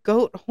figure with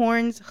goat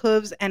horns,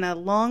 hooves, and a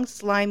long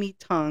slimy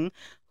tongue,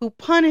 who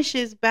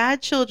punishes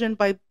bad children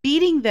by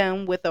beating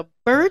them with a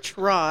birch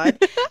rod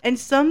and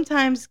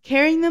sometimes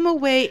carrying them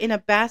away in a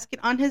basket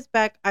on his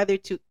back, either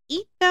to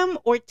eat them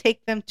or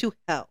take them to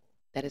hell.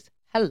 That is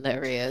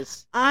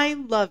hilarious. I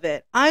love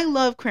it. I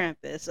love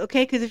Krampus,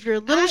 okay? Because if you're a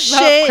little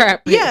shit,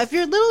 if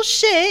you're a little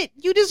shit,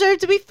 you deserve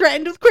to be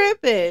threatened with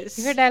Krampus.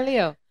 You heard that,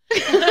 Leo?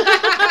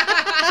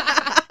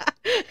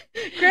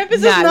 Krampus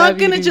is not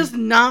going to just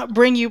not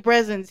bring you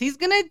presents. He's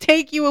going to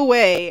take you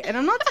away. And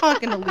I'm not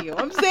talking to Leo.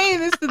 I'm saying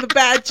this to the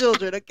bad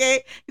children,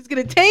 okay? He's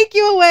going to take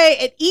you away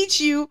and eat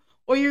you,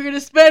 or you're going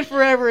to spend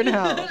forever in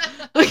hell.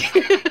 Have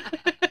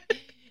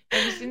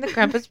you seen the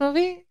Krampus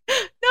movie?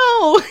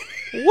 No.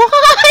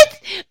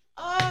 What?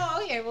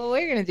 Oh, okay. Well,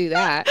 we're going to do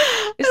that.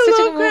 It's such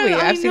a good movie.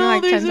 I've seen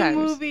it 10 times. There's a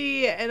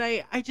movie, and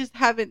I just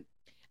haven't.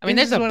 I mean,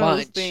 there's a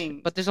bunch,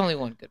 but there's only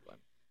one good one.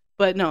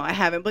 But no, I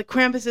haven't. But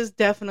Krampus is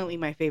definitely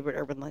my favorite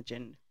urban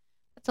legend.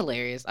 That's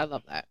hilarious. I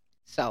love that.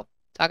 So,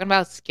 talking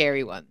about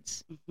scary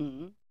ones,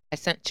 I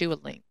sent you a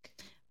link.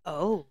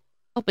 Oh.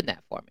 Open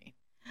that for me.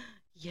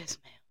 Yes,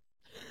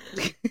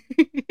 ma'am.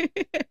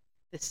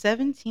 The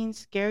 17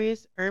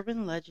 scariest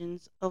urban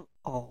legends of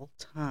all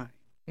time.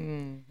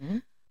 Mm-hmm.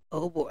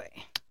 Oh, boy.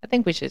 I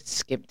think we should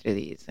skim through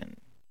these and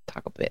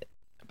talk a bit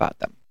about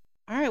them.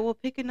 All right, we'll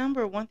pick a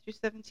number 1 through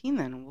 17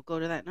 then, and we'll go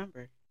to that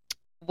number.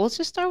 We'll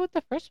just start with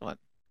the first one.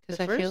 Because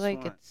I feel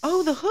like it's...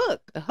 Oh, the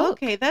hook. The hook.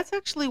 Okay, that's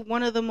actually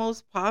one of the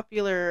most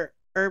popular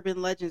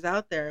urban legends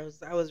out there.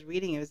 I was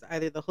reading it was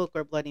either the hook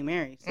or Bloody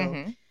Mary. So,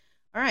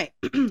 all right.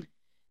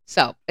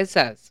 So, it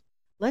says...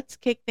 Let's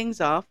kick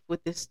things off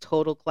with this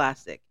total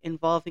classic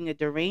involving a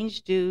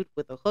deranged dude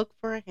with a hook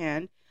for a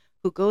hand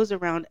who goes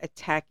around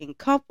attacking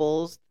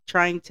couples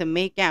trying to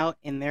make out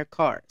in their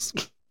cars.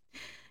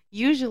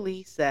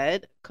 Usually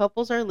said,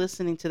 couples are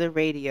listening to the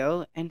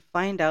radio and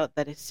find out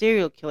that a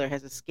serial killer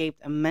has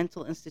escaped a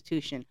mental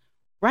institution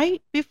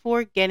right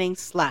before getting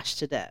slashed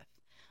to death.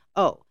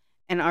 Oh,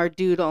 and our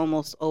dude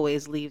almost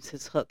always leaves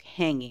his hook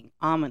hanging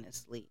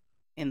ominously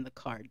in the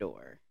car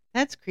door.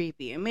 That's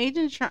creepy.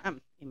 Imagine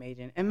trying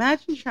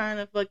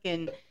to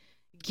fucking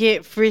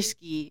get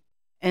frisky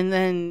and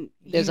then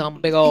there's a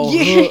big old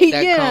hook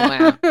that come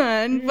out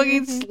and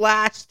fucking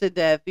slashed to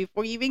death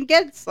before you even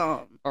get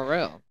some. For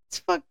real. It's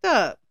fucked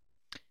up.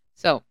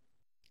 So,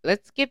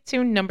 let's skip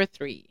to number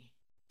 3.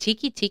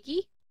 Tiki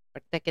Tiki,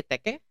 or Teke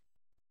Teke,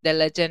 the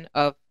legend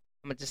of,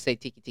 I'm going to just say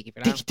Tiki Tiki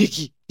for now.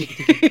 Tiki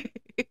Tiki.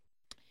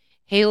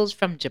 Hails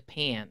from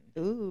Japan.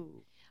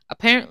 Ooh.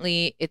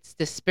 Apparently, it's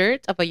the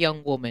spirit of a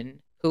young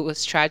woman who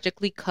was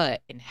tragically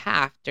cut in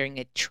half during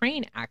a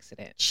train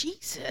accident.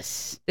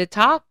 Jesus. The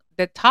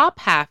top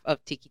half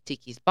of Tiki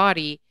Tiki's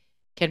body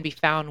can be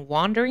found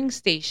wandering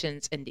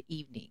stations in the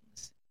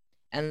evenings.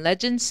 And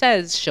legend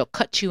says she'll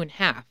cut you in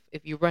half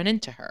if you run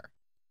into her.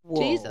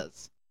 Whoa.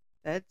 Jesus.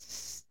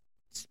 That's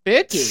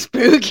spooky.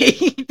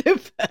 Spooky.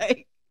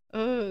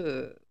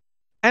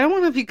 I don't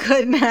want to be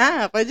cut in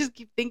half. I just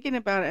keep thinking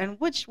about it. And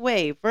which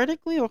way?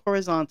 Vertically or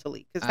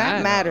horizontally? Because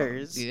that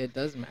matters. It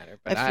does matter.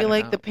 But I feel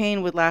like the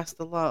pain would last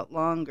a lot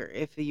longer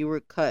if you were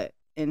cut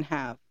in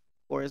half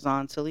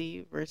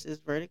horizontally versus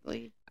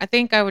vertically. I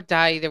think I would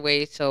die either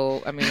way.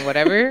 So, I mean,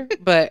 whatever.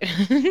 But,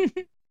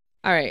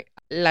 all right.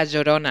 La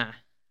Llorona.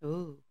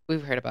 Ooh.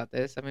 We've heard about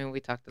this. I mean, we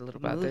talked a little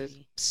about this.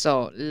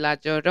 So, La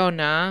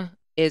Llorona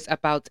is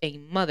about a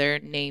mother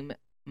named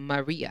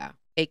Maria,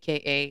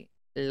 a.k.a.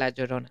 La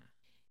Llorona.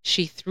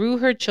 She threw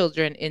her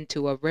children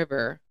into a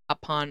river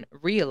upon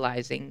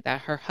realizing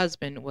that her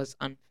husband was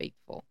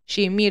unfaithful.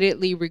 She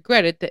immediately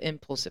regretted the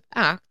impulsive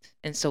act,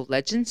 and so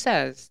legend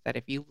says that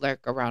if you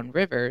lurk around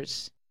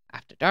rivers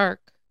after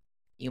dark,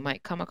 you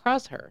might come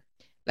across her.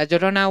 La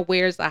Llorona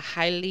wears a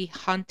highly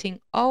haunting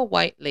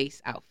all-white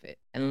lace outfit,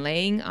 and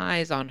laying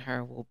eyes on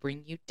her will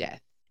bring you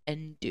death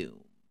and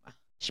doom.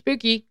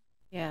 Spooky.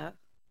 Yeah.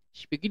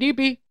 Spooky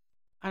doopy.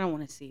 I don't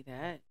want to see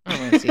that. I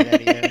don't want to see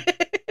that either.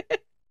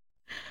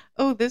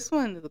 Oh, this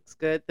one looks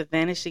good. The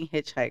Vanishing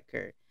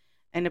Hitchhiker.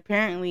 And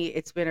apparently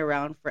it's been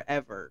around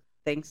forever,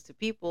 thanks to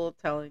people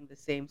telling the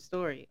same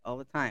story all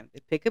the time.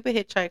 They pick up a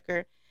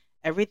hitchhiker,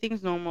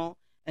 everything's normal,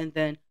 and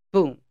then,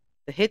 boom,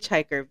 the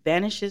hitchhiker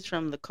vanishes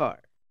from the car.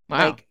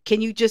 Wow. Like,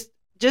 can you just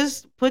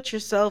put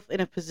yourself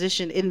in a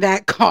position in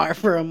that car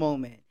for a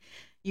moment?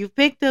 You've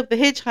picked up the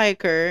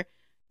hitchhiker.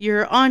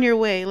 You're on your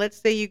way. Let's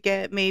say you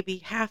get maybe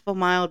half a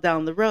mile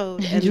down the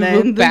road, and you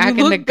then look back,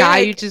 and the guy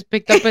you just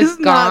picked up is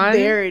gone. Not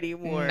there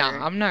anymore.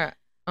 Nah,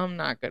 I'm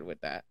not good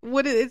with that.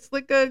 What? It's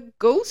like a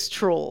ghost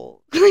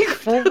troll. Like,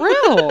 for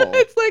real.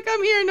 It's like,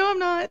 I'm here. No, I'm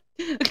not.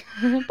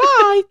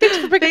 Bye. Thanks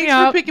for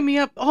picking me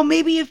up. Oh,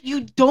 maybe if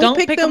you don't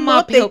pick them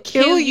up, they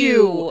kill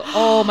you.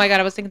 Oh my God,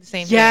 I was thinking the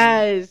same thing.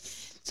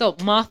 Yes. So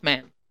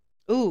Mothman.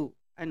 Ooh,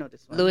 I know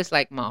this one. Lewis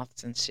like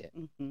moths and shit.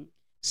 Mm-hmm.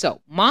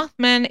 So,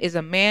 Mothman is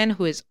a man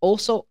who is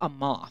also a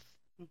moth.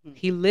 Mm-hmm.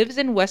 He lives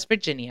in West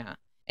Virginia,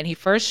 and he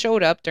first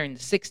showed up during the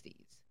 60s,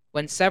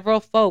 when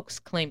several folks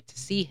claimed to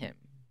see him.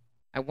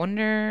 I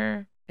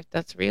wonder if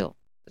that's real.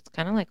 That's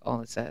kind of like all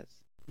it says.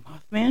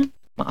 Mothman?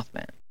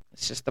 Mothman.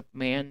 It's just a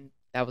man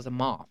that was a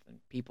moth, and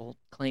people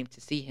claim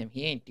to see him.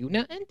 He ain't do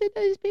nothing to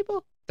these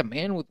people. The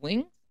man with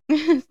wings?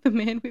 It's the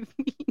man with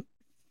wings.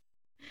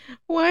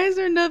 Why is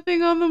there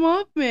nothing on the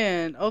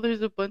Mothman? Oh,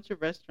 there's a bunch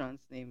of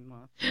restaurants named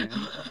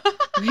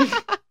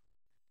Mothman.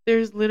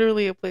 There's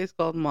literally a place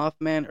called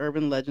Mothman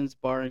Urban Legends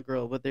Bar and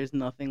Grill, but there's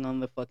nothing on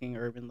the fucking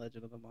urban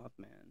legend of the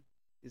Mothman.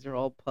 These are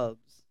all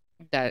pubs.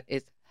 That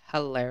is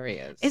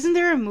hilarious. Isn't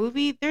there a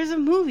movie? There's a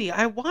movie.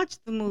 I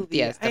watched the movie.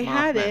 Yes, I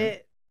had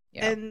it.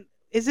 Yeah. And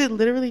is it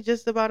literally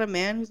just about a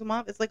man who's a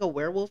moth? It's like a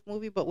werewolf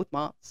movie, but with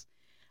moths.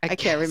 I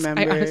can't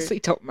remember. I honestly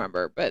don't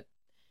remember, but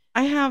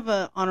I have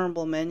an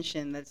honorable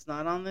mention that's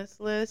not on this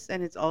list,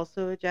 and it's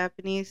also a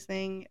Japanese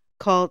thing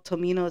called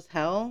Tomino's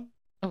Hell.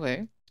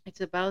 Okay.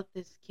 It's about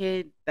this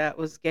kid that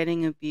was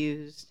getting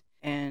abused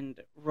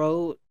and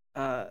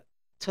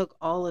took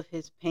all of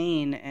his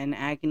pain and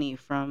agony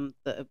from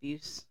the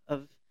abuse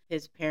of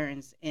his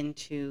parents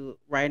into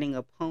writing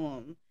a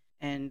poem.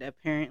 And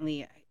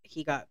apparently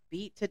he got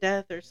beat to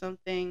death or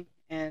something.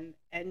 And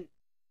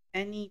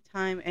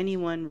anytime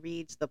anyone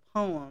reads the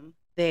poem,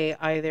 they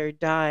either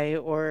die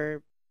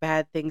or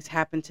bad things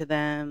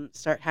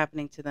start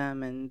happening to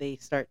them, and they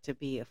start to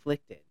be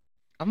afflicted.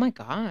 Oh my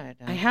God.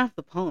 I have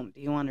the poem.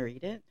 Do you want to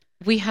read it?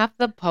 We have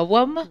the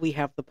poem? We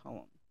have the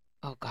poem.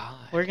 Oh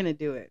God. We're going to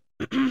do it.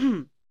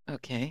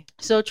 Okay.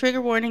 So,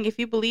 trigger warning, if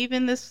you believe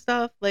in this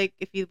stuff, like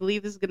if you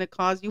believe this is going to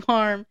cause you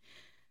harm,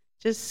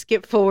 just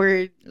skip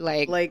forward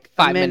like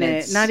 5 a minute.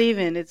 minutes. Not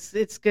even.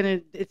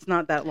 It's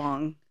not that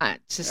long.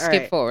 Just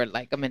skip forward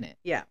like a minute.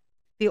 Yeah.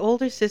 The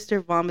older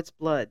sister vomits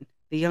blood.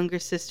 The younger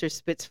sister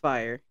spits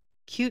fire.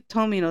 Cute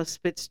Tomino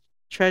spits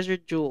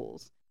treasured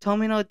jewels.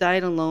 Tomino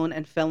died alone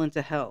and fell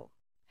into hell.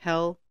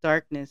 Hell,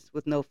 darkness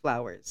with no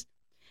flowers.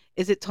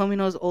 Is it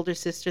Tomino's older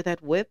sister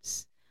that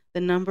whips?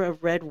 The number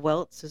of red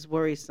welts is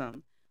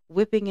worrisome.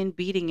 Whipping and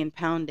beating and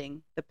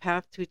pounding. The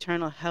path to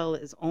eternal hell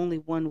is only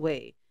one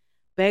way.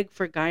 Beg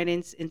for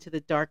guidance into the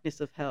darkness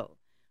of hell.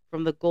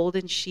 From the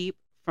golden sheep,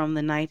 from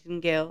the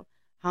nightingale,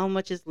 how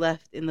much is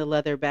left in the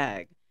leather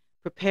bag?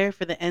 Prepare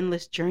for the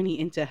endless journey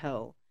into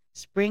hell.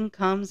 Spring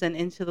comes, and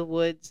into the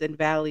woods and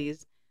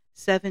valleys,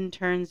 7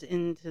 turns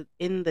in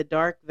the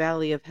dark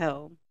valley of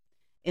hell.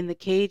 In the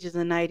cage is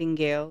a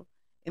nightingale,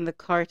 in the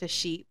cart a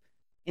sheep.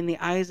 In the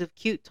eyes of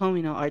cute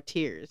Tomino are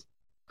tears.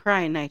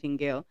 Cry,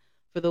 nightingale,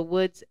 for the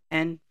woods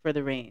and for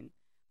the rain.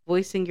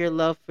 Voicing your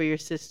love for your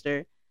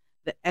sister,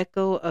 the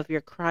echo of your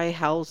cry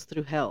howls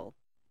through hell,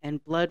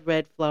 and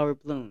blood-red flower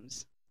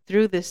blooms.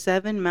 Through the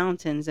 7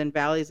 mountains and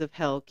valleys of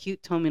hell,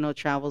 cute Tomino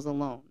travels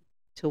alone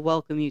to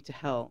welcome you to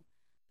hell.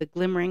 The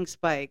glimmering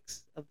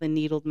spikes of the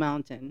needled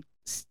mountain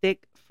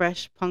stick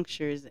fresh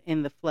punctures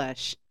in the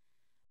flesh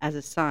as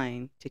a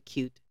sign to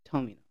cute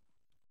Tomino.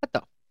 What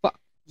the fuck?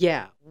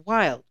 Yeah,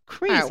 wild,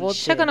 crazy. All right, well,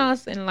 shit. check on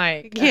us in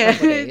like yeah.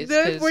 Days,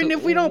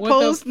 if we don't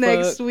post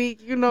next week,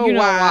 you know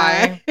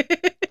why.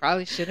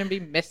 Probably shouldn't be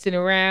messing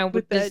around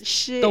with that this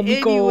shit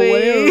Tomiko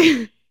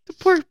anyway.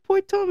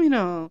 poor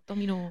Tomino.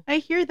 Tomino. I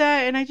hear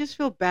that and I just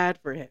feel bad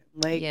for him.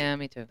 Like, yeah,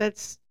 me too.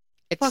 It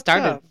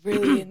started up.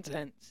 really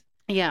intense.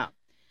 Yeah.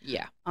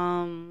 Yeah.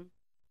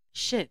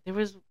 Shit. There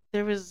was.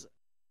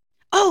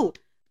 Oh.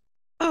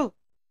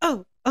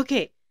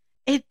 Okay.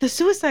 The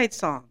Suicide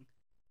Song.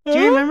 Do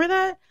you remember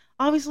that?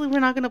 Obviously, we're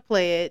not gonna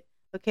play it.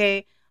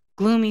 Okay.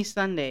 Gloomy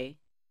Sunday.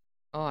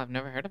 Oh, I've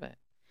never heard of it.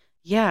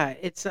 Yeah,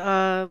 it's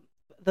the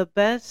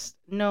best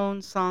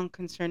known song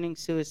concerning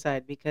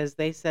suicide because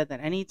they said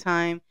that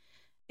anytime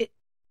it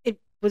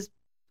was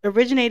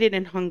originated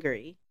in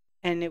Hungary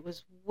and it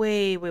was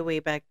way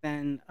back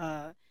then.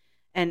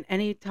 And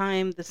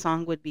anytime the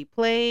song would be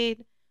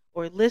played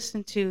or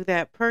listened to,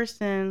 that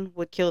person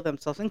would kill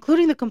themselves,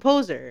 including the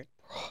composer.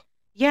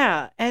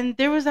 Yeah, and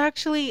there was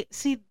actually,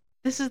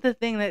 this is the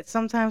thing that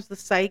sometimes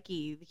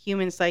the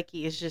human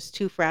psyche is just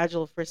too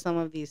fragile for some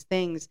of these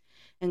things.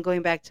 And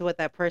going back to what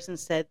that person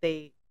said,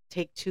 it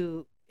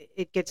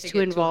gets too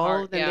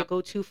involved and they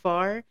go too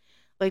far.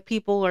 Like,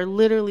 people are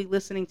literally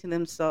listening to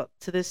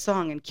this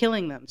song and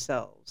killing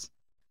themselves.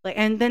 Like,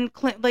 and then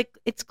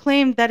it's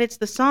claimed that it's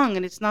the song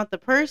and it's not the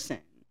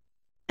person.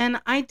 And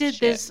I did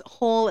this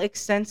whole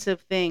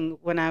extensive thing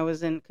when I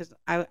was because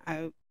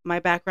my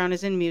background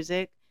is in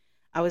music.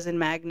 I was in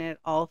Magnet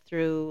all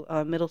through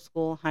middle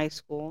school, high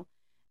school,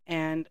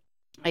 and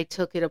I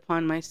took it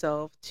upon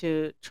myself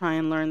to try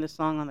and learn the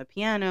song on the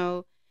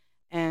piano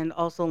and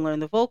also learn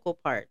the vocal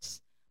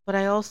parts. But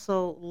I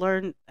also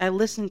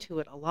listened to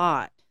it a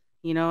lot,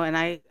 and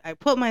I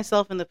put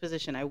myself in the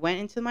position. I went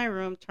into my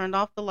room, turned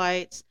off the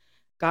lights,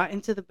 got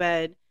into the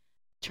bed,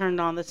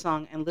 turned on the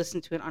song, and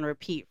listened to it on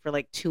repeat for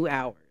like 2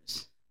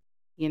 hours,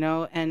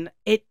 and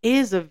it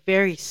is a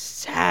very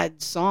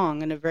sad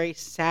song and a very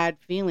sad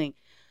feeling.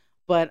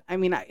 But I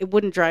mean, it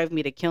wouldn't drive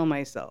me to kill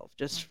myself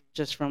just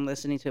from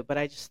listening to it. But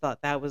I just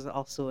thought that was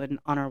also an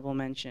honorable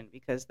mention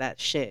because that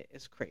shit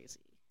is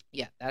crazy.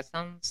 Yeah, that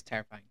sounds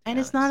terrifying. And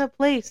it's not a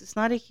place. It's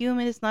not a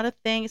human. It's not a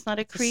thing. It's not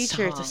a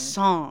creature. It's a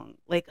song.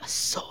 Like a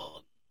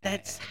song.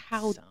 That's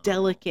how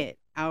delicate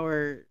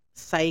our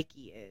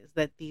psyche is,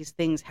 that these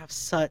things have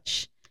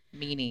such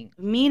meaning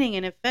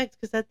and effect,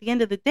 because at the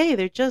end of the day,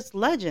 they're just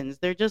legends.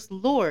 They're just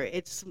lore.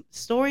 It's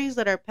stories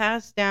that are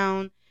passed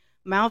down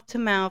mouth to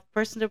mouth,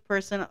 person to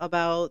person,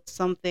 about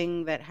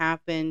something that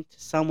happened to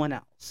someone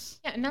else.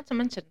 Yeah, and not to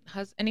mention,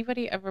 has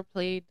anybody ever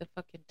played the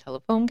fucking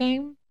telephone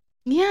game?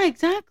 Yeah,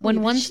 exactly.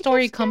 When one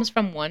story comes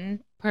from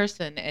one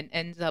person and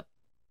ends up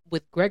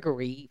with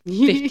Gregory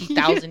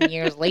 50,000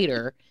 years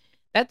later,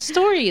 that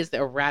story is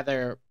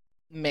rather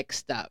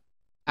mixed up.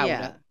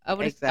 I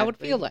would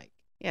feel like.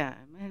 Yeah,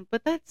 man.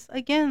 But that's,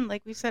 again,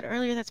 like we said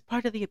earlier, that's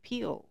part of the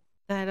appeal.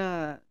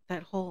 That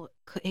whole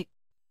it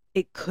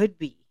could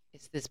be.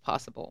 Is this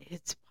possible?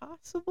 It's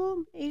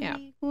possible, maybe. Yeah.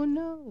 Who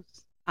knows?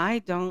 I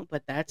don't,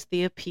 but that's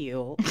the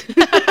appeal.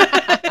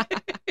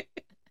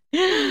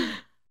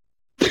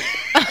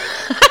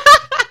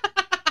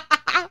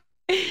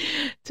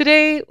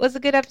 Today was a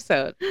good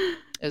episode. It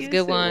was a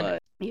good one.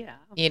 Yeah.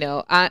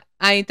 I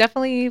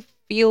definitely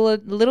feel a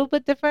little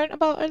bit different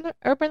about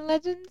urban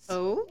legends.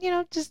 Oh?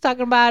 Just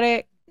talking about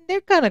it.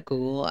 They're kind of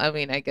cool. I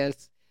mean, I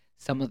guess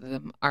some of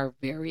them are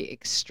very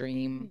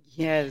extreme.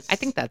 Yes. I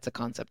think that's a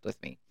concept with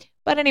me.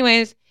 But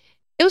anyways,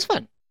 it was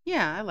fun.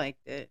 Yeah, I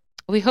liked it.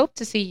 We hope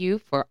to see you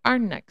for our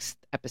next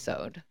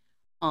episode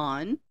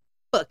on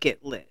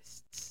bucket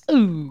lists.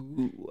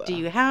 Ooh. Do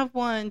you have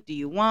one? Do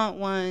you want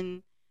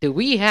one? Do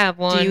we have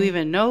one? Do you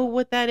even know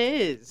what that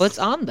is? What's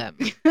on them?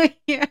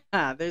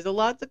 Yeah, there's a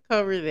lot to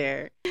cover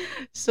there.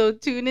 So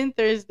tune in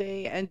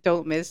Thursday and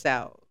don't miss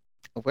out.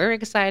 We're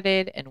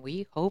excited and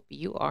we hope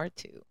you are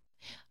too.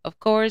 Of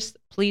course,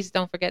 please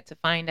don't forget to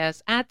find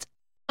us at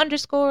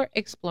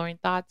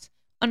 _exploring_thoughts_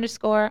 on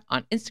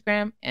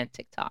Instagram and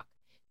TikTok.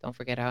 Don't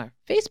forget our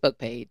Facebook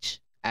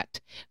page at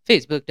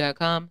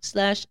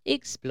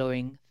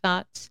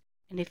facebook.com/exploringthoughts.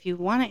 And if you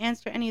want to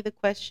answer any of the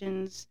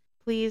questions,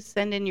 please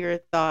send in your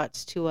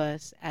thoughts to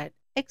us at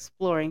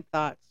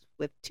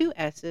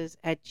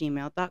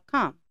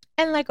exploringthoughts@gmail.com.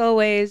 And like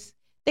always,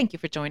 thank you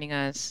for joining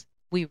us.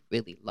 We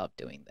really love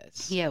doing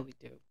this. Yeah, we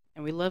do.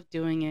 And we love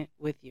doing it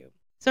with you.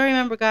 So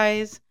remember,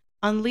 guys,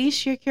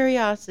 unleash your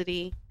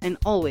curiosity and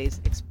always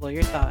explore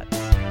your thoughts.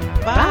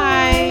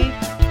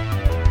 Bye.